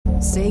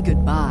Say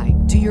goodbye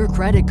to your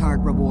credit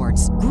card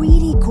rewards.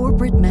 Greedy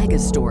corporate mega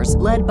stores,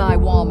 led by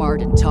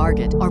Walmart and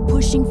Target, are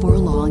pushing for a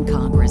law in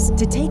Congress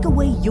to take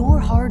away your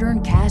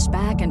hard-earned cash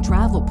back and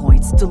travel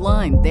points to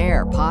line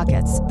their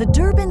pockets. The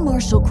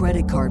Durbin-Marshall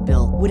credit card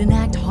bill would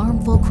enact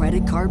harmful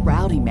credit card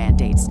routing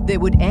mandates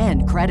that would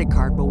end credit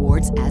card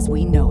rewards as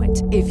we know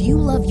it. If you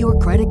love your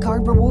credit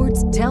card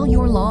rewards, tell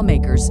your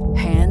lawmakers,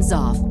 hands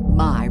off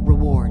my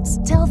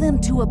rewards. Tell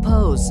them to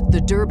oppose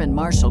the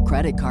Durbin-Marshall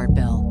credit card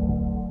bill.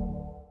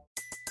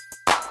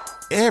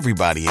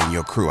 Everybody in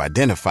your crew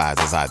identifies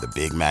as either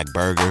Big Mac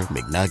Burger,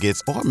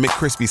 McNuggets, or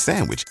McCrispy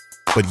Sandwich.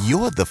 But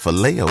you're the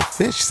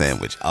Filet-O-Fish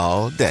Sandwich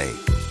all day.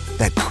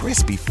 That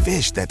crispy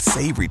fish, that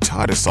savory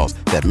tartar sauce,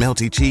 that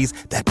melty cheese,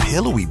 that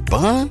pillowy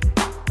bun.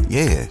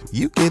 Yeah,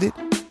 you get it.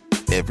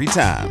 Every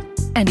time.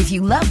 And if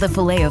you love the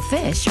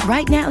Filet-O-Fish,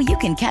 right now you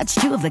can catch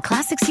two of the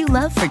classics you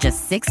love for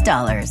just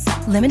 $6.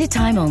 Limited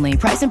time only.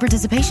 Price and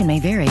participation may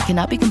vary.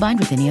 Cannot be combined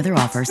with any other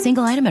offer.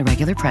 Single item at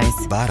regular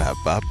price.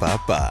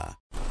 Ba-da-ba-ba-ba.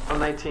 I'm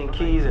 19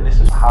 Keys, and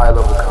this is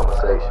high-level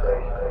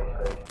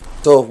conversation.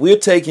 So if we're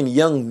taking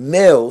young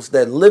males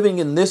that living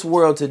in this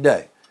world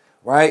today,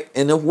 right,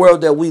 and the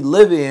world that we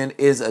live in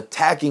is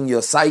attacking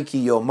your psyche,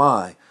 your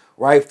mind,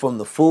 right, from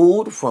the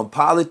food, from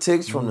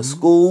politics, from the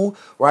school,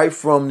 right,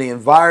 from the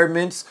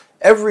environments,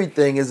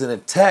 everything is an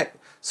attack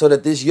so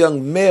that this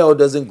young male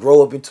doesn't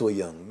grow up into a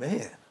young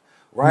man,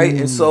 right?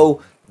 And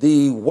so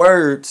the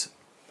words,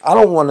 I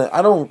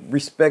don't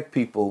respect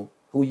people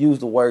who use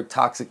the word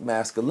toxic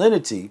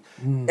masculinity,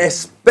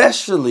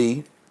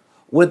 especially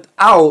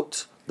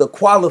without the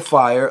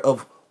qualifier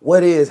of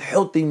what is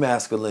healthy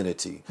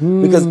masculinity.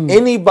 Because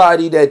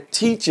anybody that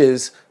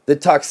teaches the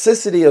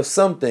toxicity of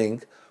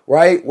something,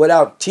 right,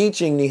 without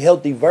teaching the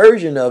healthy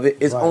version of it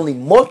is only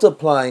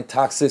multiplying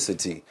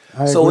toxicity.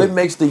 So it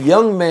makes the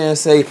young man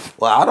say,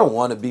 well, I don't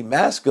want to be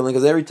masculine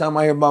because every time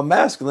I hear about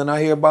masculine,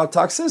 I hear about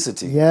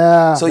toxicity.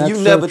 Yeah. So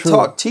you never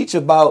teach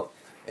about,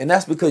 and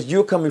that's because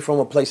you're coming from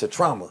a place of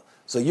trauma.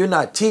 So you're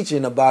not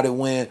teaching about it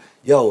when,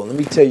 let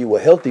me tell you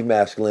what healthy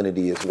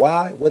masculinity is.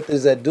 Why? What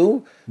does that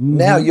do?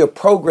 Now you're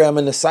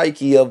programming the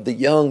psyche of the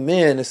young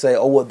men to say,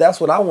 oh, well, that's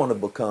what I want to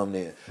become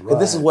then. And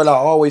this is what I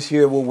always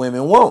hear what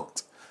women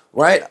want,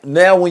 right?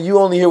 Now when you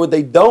only hear what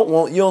they don't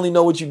want, you only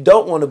know what you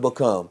don't want to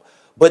become.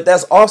 But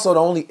that's also the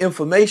only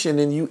information,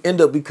 and you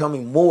end up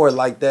becoming more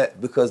like that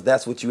because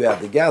that's what you have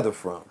to gather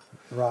from.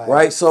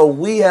 Right. So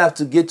we have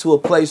to get to a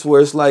place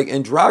where it's like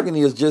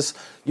androgyny is just,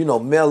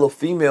 male or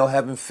female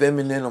having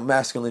feminine or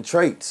masculine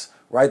traits,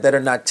 right, that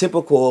are not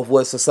typical of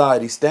what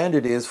society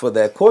standard is for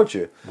that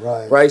culture.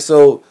 Right.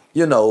 So,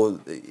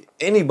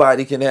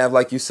 anybody can have,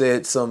 like you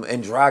said, some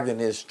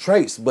androgynous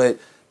traits, but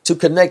to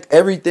connect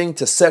everything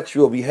to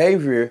sexual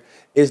behavior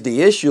is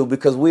the issue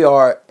because we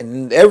are,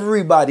 and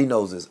everybody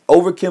knows this,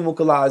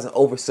 over-chemicalized and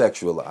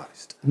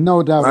over-sexualized.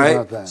 No doubt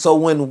about that. So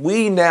when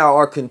we now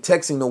are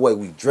contexting the way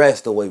we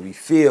dress, the way we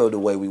feel, the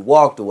way we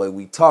walk, the way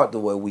we talk, the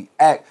way we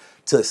act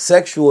to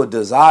sexual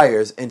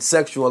desires and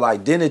sexual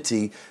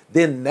identity,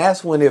 then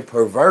that's when it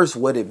perverts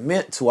what it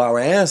meant to our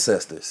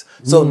ancestors.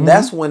 So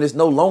that's when it's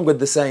no longer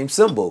the same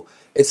symbol.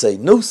 It's a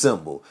new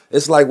symbol.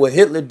 It's like what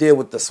Hitler did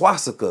with the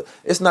swastika.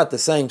 It's not the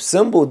same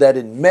symbol that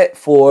it meant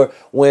for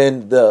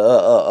when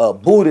the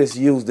Buddhists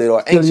used it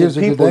or ancient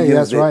people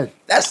used it.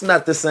 That's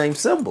not the same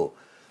symbol.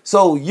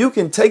 So you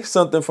can take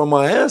something from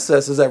our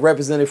ancestors that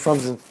represented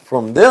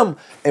from them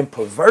and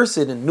perverse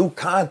it in new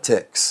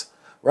contexts.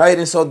 Right.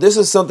 And so this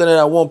is something that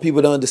I want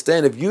people to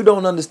understand. If you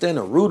don't understand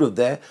the root of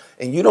that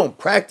and you don't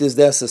practice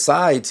that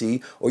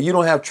society or you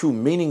don't have true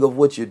meaning of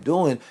what you're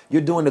doing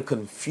the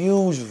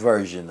confused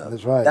version of it.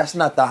 That's right. That's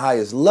not the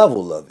highest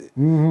level of it.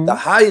 The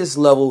highest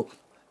level,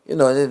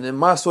 in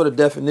my sort of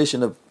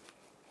definition of,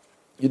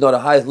 the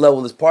highest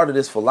level is part of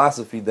this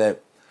philosophy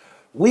that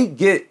we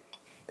get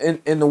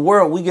in the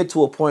world, we get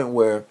to a point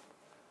where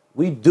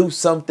we do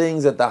some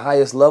things at the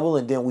highest level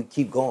and then we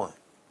keep going.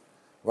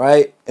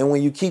 Right? And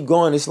when you keep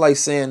going, it's like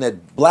saying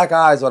that black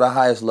eyes are the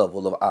highest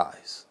level of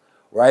eyes,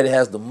 right? It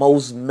has the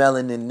most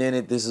melanin in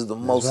it. This is the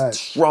most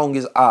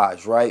strongest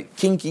eyes, right?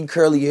 Kinky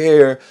curly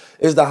hair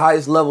is the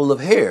highest level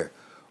of hair,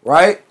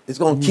 right? It's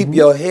going to keep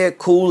your head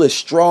cool. It's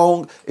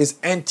strong. It's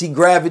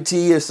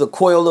anti-gravity. It's a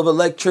coil of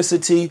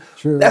electricity.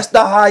 That's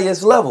the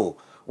highest level,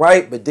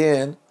 right? But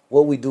then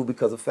what we do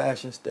because of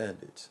fashion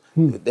standards,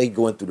 they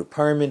going through the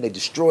perming, they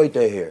destroyed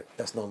their hair.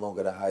 That's no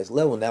longer the highest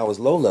level. Now it's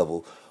low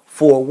level.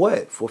 For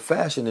what? For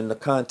fashion in the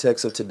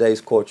context of today's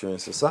culture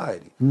and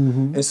society.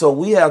 And so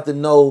we have to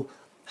know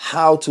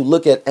how to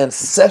look at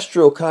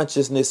ancestral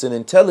consciousness and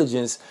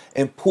intelligence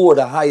and pour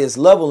the highest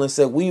level and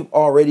say, we've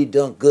already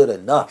done good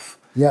enough.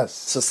 Yes.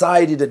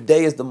 Society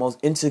today is the most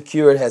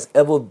insecure it has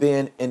ever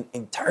been in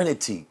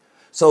eternity.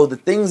 So the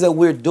things that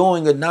we're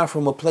doing are not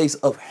from a place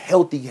of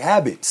healthy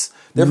habits.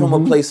 They're from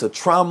a place of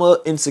trauma,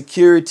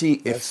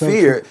 insecurity, and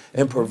fear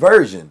and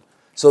perversion.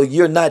 So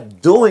you're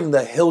not doing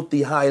the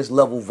healthy, highest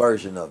level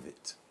version of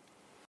it.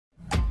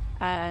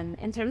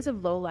 In terms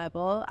of low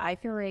level, I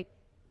feel like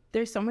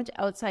there's so much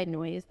outside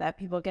noise that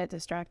people get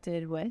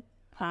distracted with.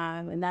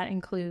 And that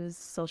includes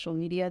social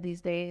media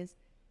these days.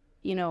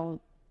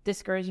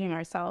 discouraging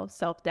ourselves.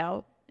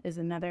 Self-doubt is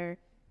another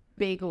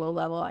big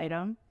low-level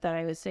item that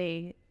I would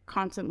say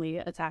constantly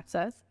attacks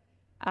us.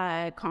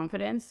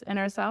 Confidence in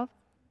ourselves,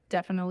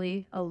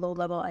 definitely a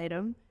low-level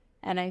item.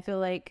 And I feel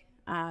like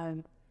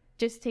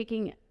just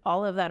taking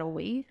all of that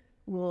away,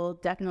 we'll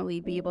definitely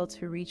be able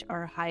to reach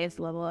our highest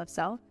level of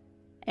self,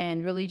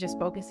 and really just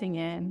focusing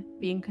in,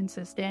 being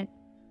consistent,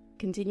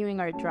 continuing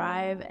our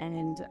drive,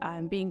 and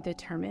being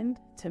determined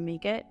to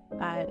make it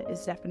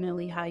is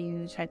definitely how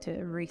you try to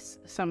erase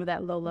some of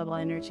that low-level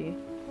energy.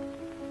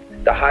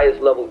 The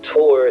highest level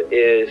tour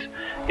is,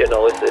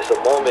 it's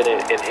a moment in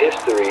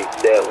history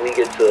that we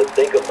get to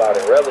think about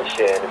and relish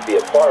in and be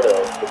a part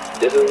of.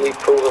 This is me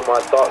proving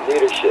my thought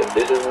leadership.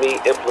 This is me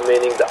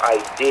implementing the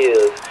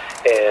ideas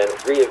and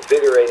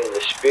reinvigorating the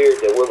spirit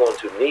that we're going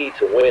to need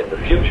to win the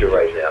future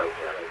right now.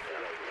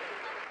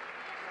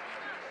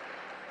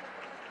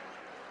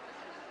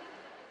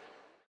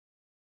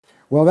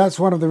 Well, that's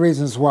one of the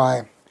reasons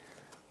why,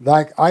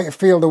 like, I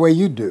feel the way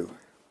you do.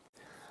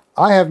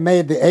 I have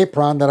made the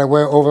apron that I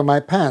wear over my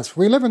pants.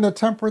 We live in the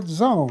temperate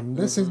zone.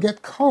 This is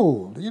get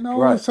cold,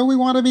 Right. so we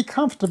want to be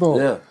comfortable.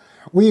 Yeah.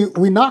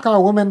 We knock our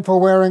women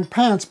for wearing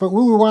pants, but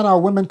we want our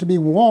women to be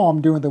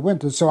warm during the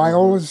winter. So I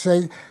always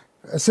say,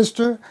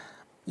 sister,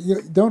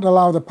 you don't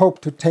allow the Pope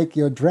to take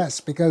your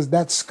dress, because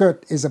that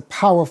skirt is a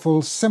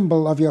powerful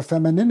symbol of your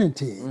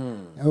femininity.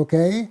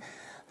 Okay?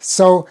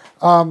 So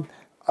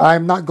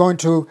I'm not going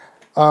to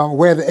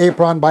wear the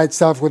apron by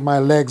itself with my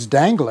legs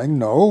dangling.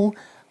 No.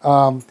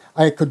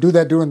 I could do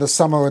that during the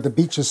summer or the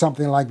beach or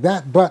something like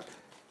that. But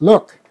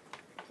look,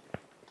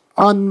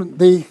 on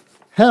the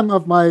hem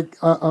of my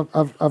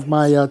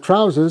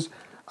trousers,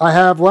 I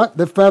have what?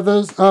 The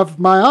feathers of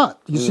my art.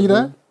 You see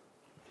that?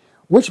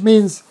 Which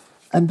means,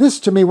 and this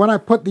to me, when I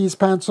put these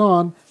pants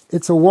on,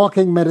 it's a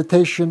walking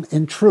meditation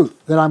in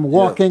truth, that I'm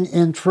walking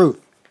in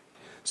truth.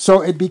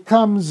 So it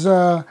becomes,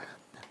 I'm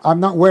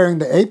not wearing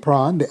the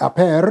apron, the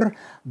aper,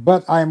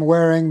 but I'm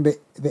wearing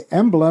the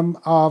emblem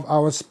of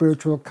our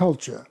spiritual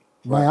culture,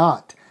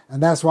 Ma'at.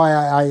 And that's why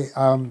I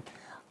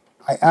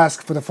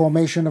ask for the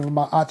formation of a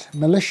Ma'at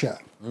militia.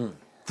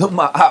 The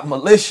Ma'at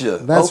militia.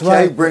 That's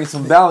okay, right. Bring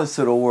some balance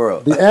to the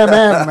world. The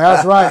MM,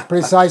 that's right,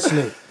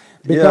 precisely.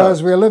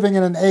 Because we're living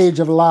in an age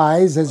of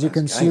lies. As you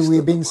can see,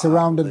 we're being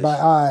surrounded by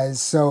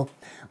eyes. So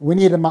we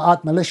need a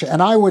Ma'at militia.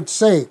 And I would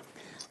say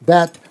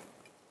that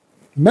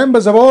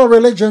members of all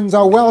religions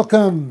are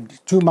welcomed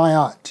to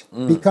Ma'at.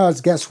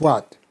 Because guess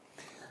what?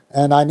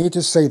 And I need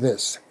to say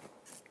this.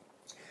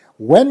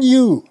 When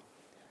you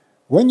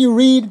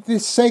read the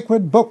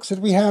sacred books that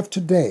we have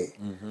today,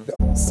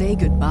 Say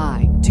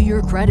goodbye to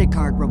your credit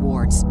card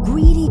rewards.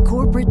 Greedy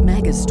corporate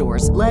mega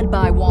stores, led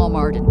by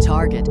Walmart and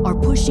Target, are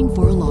pushing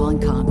for a law in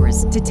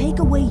Congress to take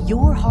away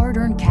your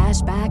hard-earned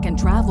cash back and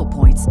travel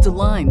points to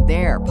line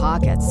their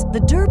pockets. The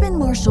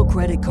Durbin-Marshall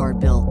credit card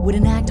bill would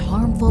enact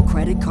harmful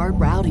credit card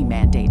routing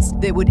mandates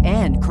that would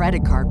end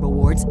credit card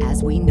rewards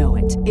as we know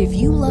it. If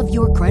you love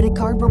your credit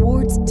card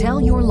rewards,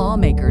 tell your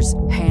lawmakers,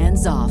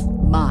 hands off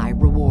my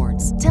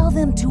rewards. Tell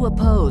them to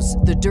oppose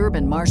the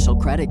Durbin-Marshall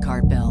credit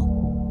card bill.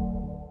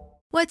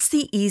 What's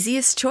the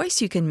easiest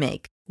choice you can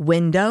make?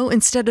 Window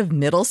instead of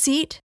middle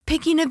seat?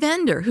 Picking a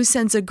vendor who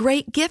sends a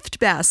great gift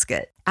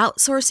basket?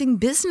 Outsourcing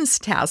business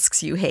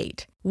tasks you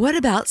hate? What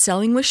about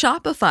selling with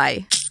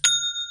Shopify?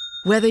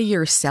 Whether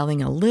you're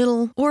selling a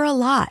little or a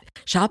lot,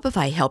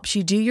 Shopify helps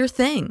you do your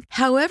thing,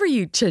 however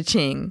you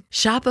cha-ching.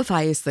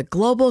 Shopify is the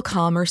global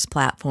commerce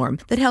platform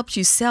that helps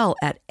you sell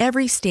at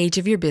every stage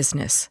of your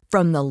business.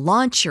 From the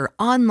launch your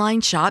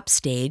online shop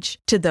stage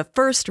to the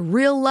first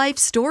real-life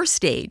store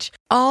stage,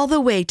 all the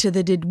way to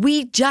the did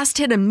we just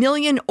hit 1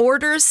 million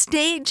orders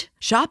stage.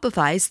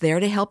 Shopify's there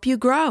to help you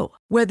grow.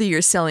 Whether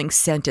you're selling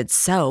scented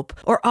soap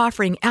or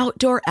offering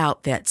outdoor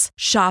outfits,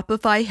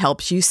 Shopify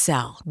helps you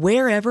sell.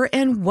 Wherever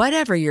and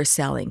whatever you're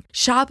selling,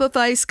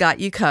 Shopify's got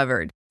you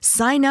covered.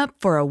 Sign up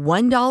for a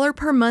 $1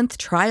 per month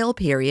trial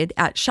period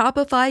at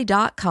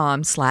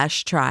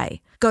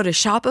shopify.com/try. Go to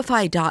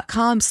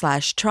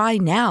shopify.com/try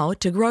now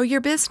to grow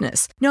your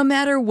business, no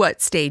matter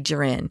what stage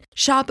you're in.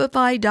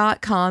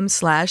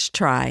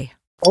 Shopify.com/try.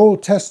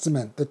 Old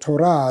Testament, the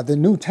Torah, the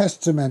New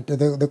Testament,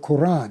 the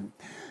Quran,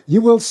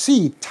 you will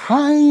see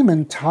time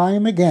and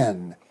time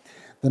again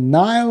the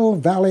Nile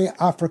Valley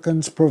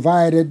Africans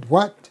provided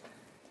what?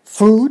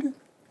 Food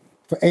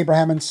for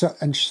Abraham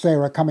and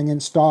Sarah coming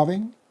in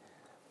starving.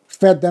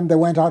 Fed them, they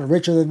went out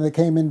richer than they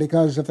came in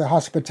because of the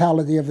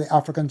hospitality of the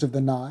Africans of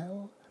the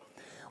Nile.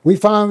 We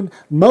found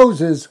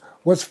Moses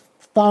was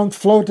found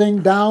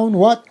floating down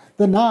what?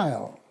 The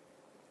Nile.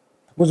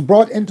 Was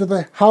brought into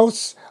the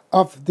house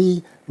of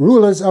the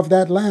rulers of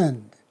that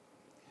land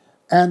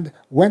and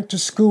went to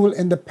school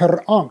in the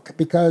Per-Ankh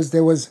because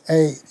there was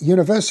a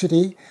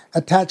university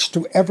attached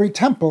to every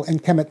temple in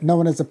Kemet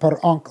known as the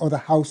Per-Ankh or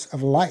the House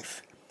of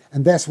Life.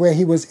 And that's where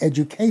he was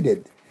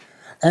educated.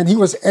 And he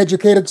was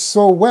educated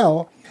so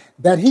well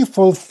that he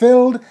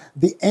fulfilled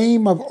the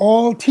aim of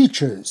all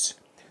teachers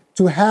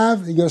to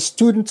have your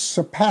students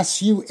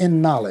surpass you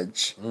in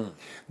knowledge.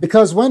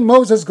 Because when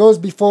Moses goes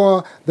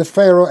before the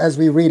Pharaoh, as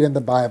we read in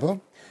the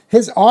Bible,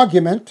 his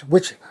argument,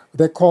 which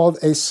they called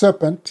a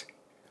serpent,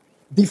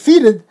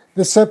 defeated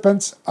the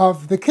serpents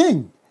of the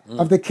king,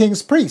 of the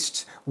king's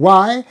priests.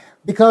 Why?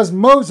 Because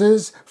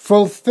Moses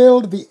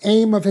fulfilled the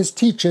aim of his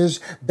teachers,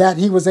 that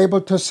he was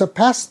able to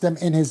surpass them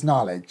in his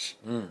knowledge.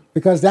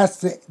 Because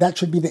that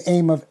should be the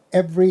aim of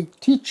every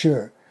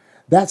teacher.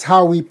 That's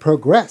how we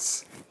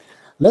progress.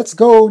 Let's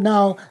go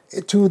now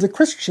to the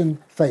Christian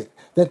faith,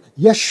 that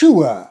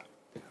Yeshua,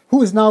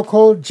 who is now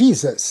called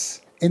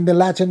Jesus in the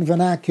Latin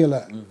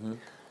vernacular,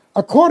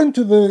 according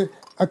to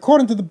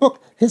the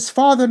book, his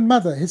father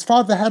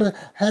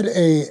had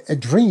a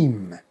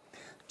dream.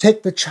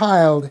 Take the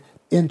child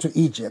into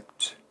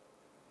Egypt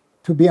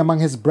to be among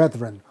his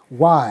brethren.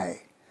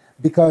 Why?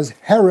 Because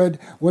Herod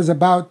was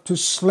about to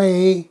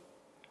slay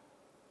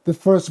the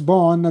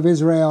firstborn of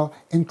Israel,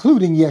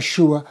 including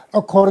Yeshua,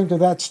 according to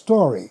that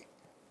story.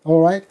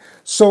 All right?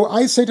 So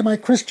I say to my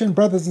Christian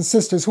brothers and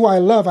sisters who I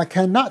love, I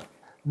cannot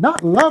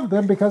not love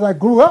them because I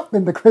grew up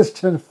in the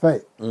Christian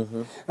faith.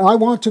 And I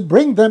want to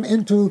bring them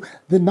into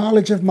the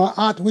knowledge of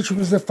Ma'at, which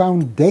was the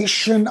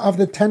foundation of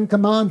the Ten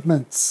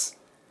Commandments.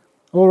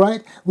 All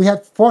right? We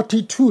have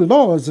 42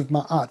 laws of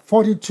Ma'at,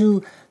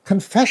 42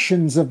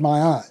 confessions of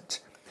Ma'at,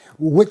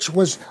 which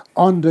was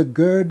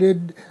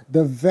undergirded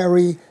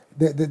the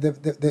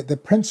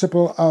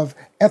principle of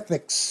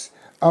ethics,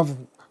 of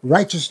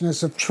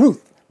righteousness, of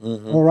truth.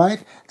 All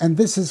right? And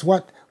this is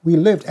what we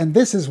lived. And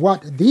this is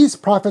what these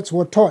prophets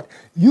were taught.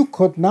 You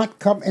could not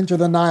come into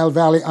the Nile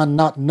Valley and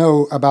not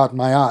know about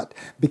Ma'at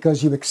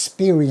because you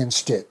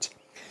experienced it.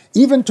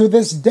 Even to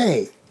this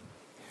day,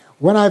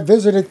 when I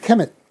visited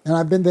Kemet, and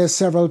I've been there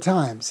several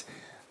times,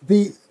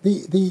 the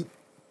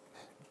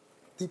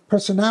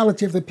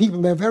personality of the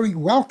people, they're very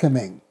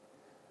welcoming,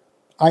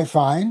 I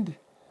find,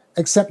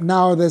 except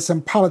now there's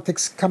some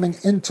politics coming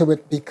into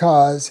it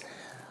because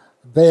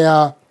there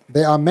are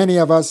many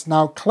of us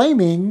now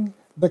claiming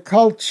the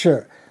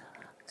culture.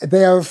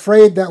 They are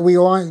afraid that we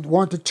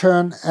want to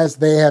turn, as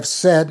they have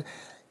said,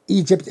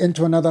 Egypt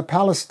into another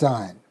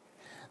Palestine.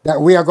 That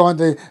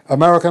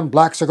American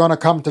blacks are going to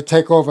come to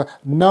take over.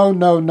 No,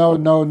 no, no,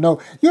 no, no.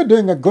 You're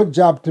doing a good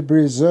job to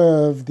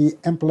preserve the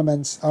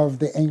implements of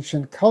the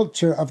ancient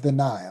culture of the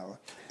Nile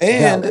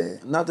And Valley.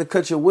 not to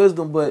cut your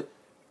wisdom, but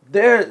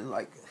this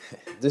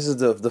is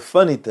the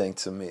funny thing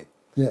to me.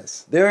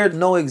 Yes. There are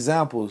no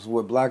examples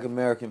where Black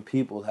American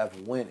people have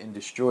went and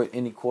destroyed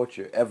any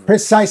culture ever.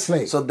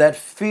 Precisely. So that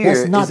fear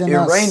That's not is in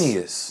us.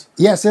 erroneous.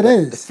 Yes, it The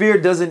is. fear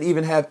doesn't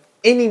even have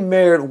any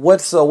merit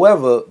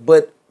whatsoever.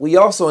 But we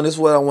also, and this is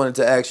what I wanted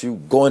to ask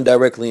you, going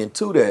directly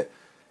into that,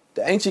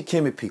 the ancient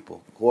Kemet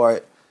people who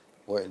are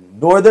in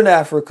Northern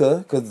Africa,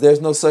 because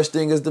there's no such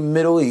thing as the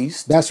Middle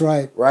East. That's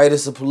right. Right?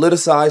 It's a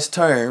politicized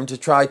term to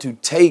try to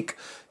take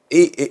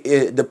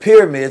the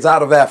pyramids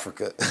out of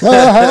Africa.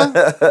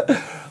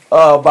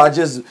 By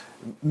just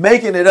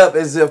making it up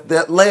as if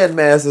that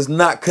landmass is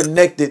not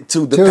connected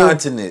to the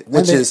continent,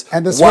 which is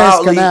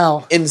wildly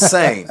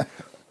insane.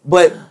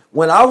 But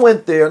when I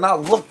went there and I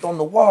looked on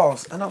the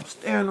walls and I'm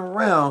staring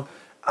around,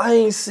 I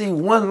ain't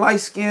seen one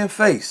light-skinned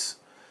face.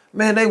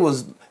 Man,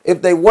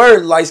 if they were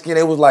light-skinned,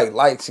 they was like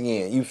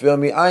light-skinned. You feel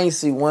me? I ain't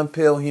see one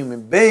pale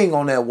human being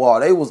on that wall.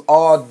 They was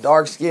all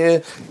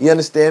dark-skinned, you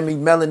understand me,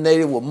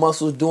 melanated with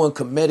muscles, doing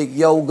comedic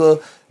yoga,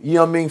 you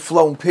know what I mean,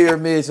 floating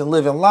pyramids and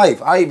living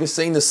life. I even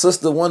seen the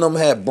sister, one of them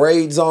had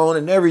braids on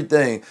and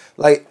everything.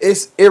 Like,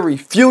 it's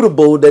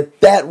irrefutable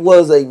that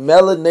was a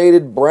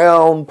melanated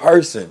brown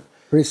person.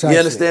 Precisely. You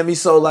understand me?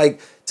 So,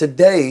 like,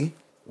 today,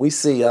 we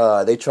see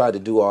they try to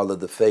do all of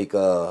the fake,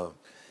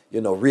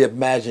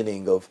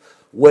 reimagining of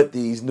what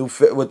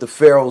the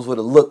pharaohs would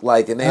have looked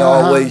like, and they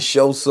always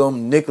show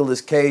some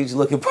Nicolas Cage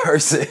looking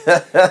person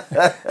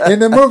In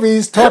the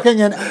movies, talking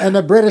in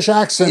a British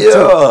accent.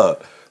 Yeah,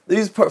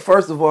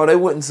 first of all, they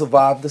wouldn't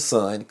survive the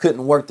sun.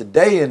 Couldn't work the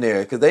day in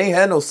there because they ain't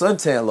had no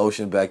suntan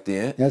lotion back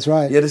then. That's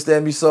right. You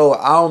understand me? So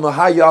I don't know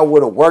how y'all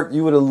would have worked.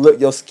 You would have looked.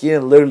 Your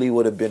skin literally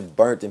would have been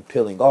burnt and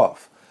peeling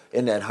off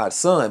in that hot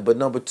sun. But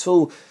number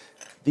two,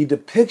 the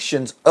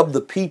depictions of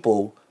the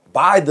people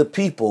by the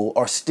people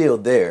are still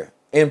there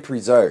and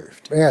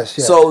preserved. Yes,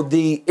 yes. So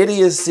the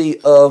idiocy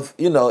of,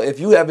 if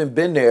you haven't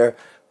been there,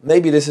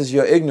 maybe this is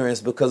your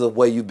ignorance because of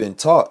what you've been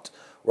taught,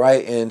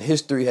 right? And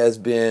history has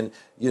been,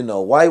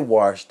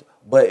 whitewashed.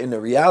 But in the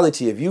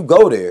reality, if you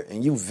go there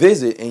and you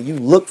visit and you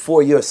look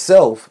for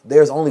yourself,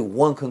 there's only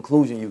one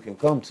conclusion you can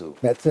come to.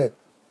 That's it.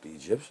 The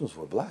Egyptians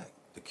were black.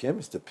 The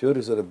chemists, the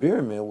builders of the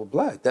pyramid were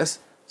black. That's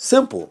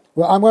simple.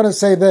 Well, I'm going to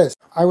say this.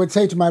 I would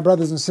say to my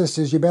brothers and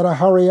sisters, you better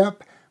hurry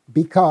up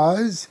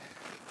because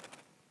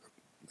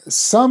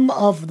some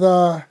of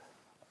the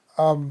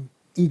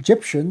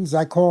Egyptians,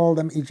 I call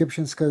them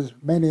Egyptians because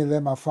many of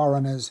them are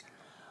foreigners,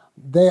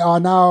 they are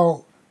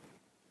now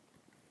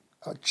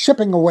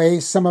chipping away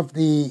some of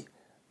the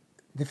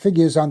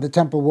figures on the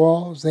temple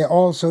walls. They're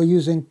also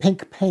using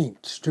pink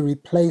paint to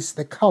replace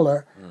the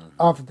color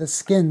of the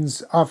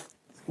skins of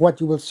what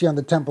you will see on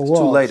the temple walls.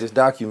 Too late. It's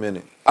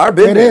documented. I've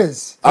been It there.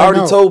 is. I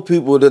already know. told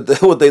people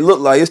that what they look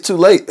like. It's too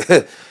late.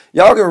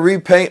 Y'all can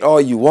repaint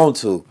all you want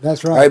to.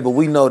 That's right. But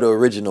we know the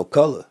original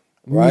color,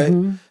 right?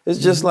 It's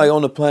just like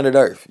on the planet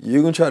Earth.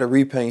 You can try to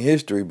repaint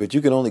history, but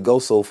you can only go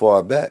so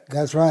far back.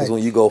 That's right. Because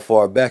when you go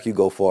far back, you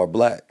go far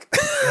black.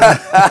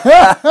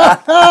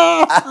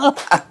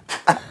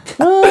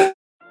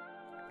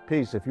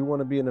 Peace. If you want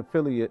to be an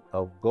affiliate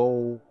of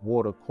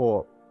Goldwater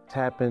Corp,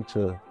 tap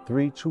into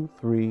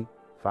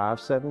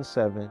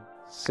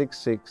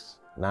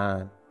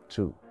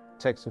 323-577-6692.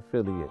 Text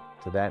affiliate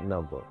to that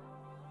number.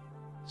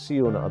 See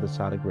you on the other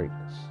side of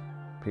greatness.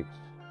 Peace.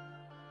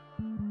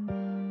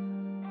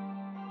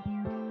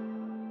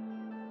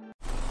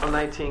 I'm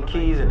 19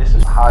 Keys, and this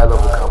is high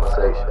level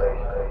conversation.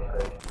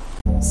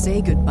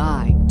 Say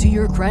goodbye to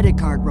your credit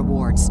card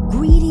rewards.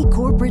 Greedy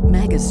corporate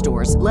mega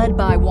stores, led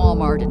by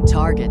Walmart and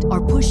Target,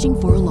 are pushing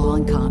for a law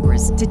in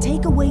Congress to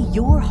take away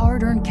your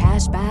hard-earned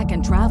cash back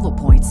and travel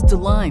points to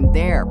line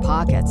their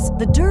pockets.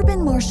 The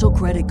Durbin-Marshall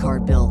credit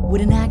card bill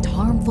would enact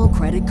harmful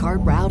credit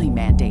card routing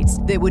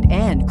mandates that would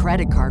end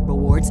credit card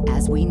rewards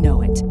as we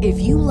know it. If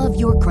you love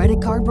your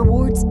credit card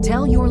rewards,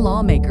 tell your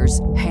lawmakers,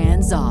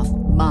 hands off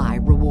my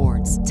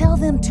rewards. Tell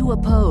them to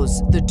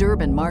oppose the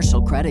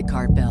Durbin-Marshall credit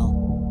card bill.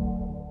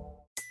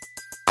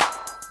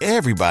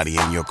 Everybody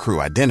in your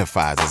crew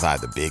identifies as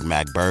either Big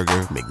Mac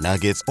Burger,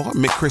 McNuggets, or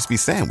McCrispy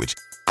Sandwich.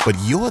 But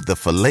you're the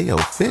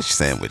Filet-O-Fish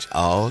Sandwich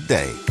all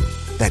day.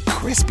 That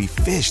crispy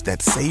fish,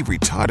 that savory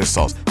tartar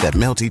sauce, that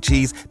melty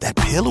cheese, that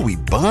pillowy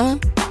bun.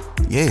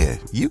 Yeah,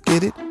 you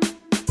get it.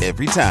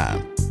 Every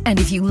time. And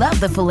if you love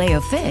the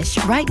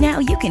Filet-O-Fish, right now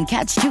you can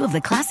catch two of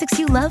the classics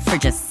you love for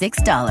just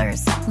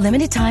 $6.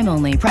 Limited time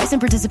only. Price and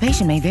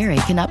participation may vary.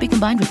 Cannot be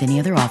combined with any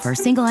other offer.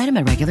 Single item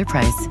at regular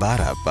price.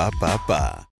 Ba-da-ba-ba-ba.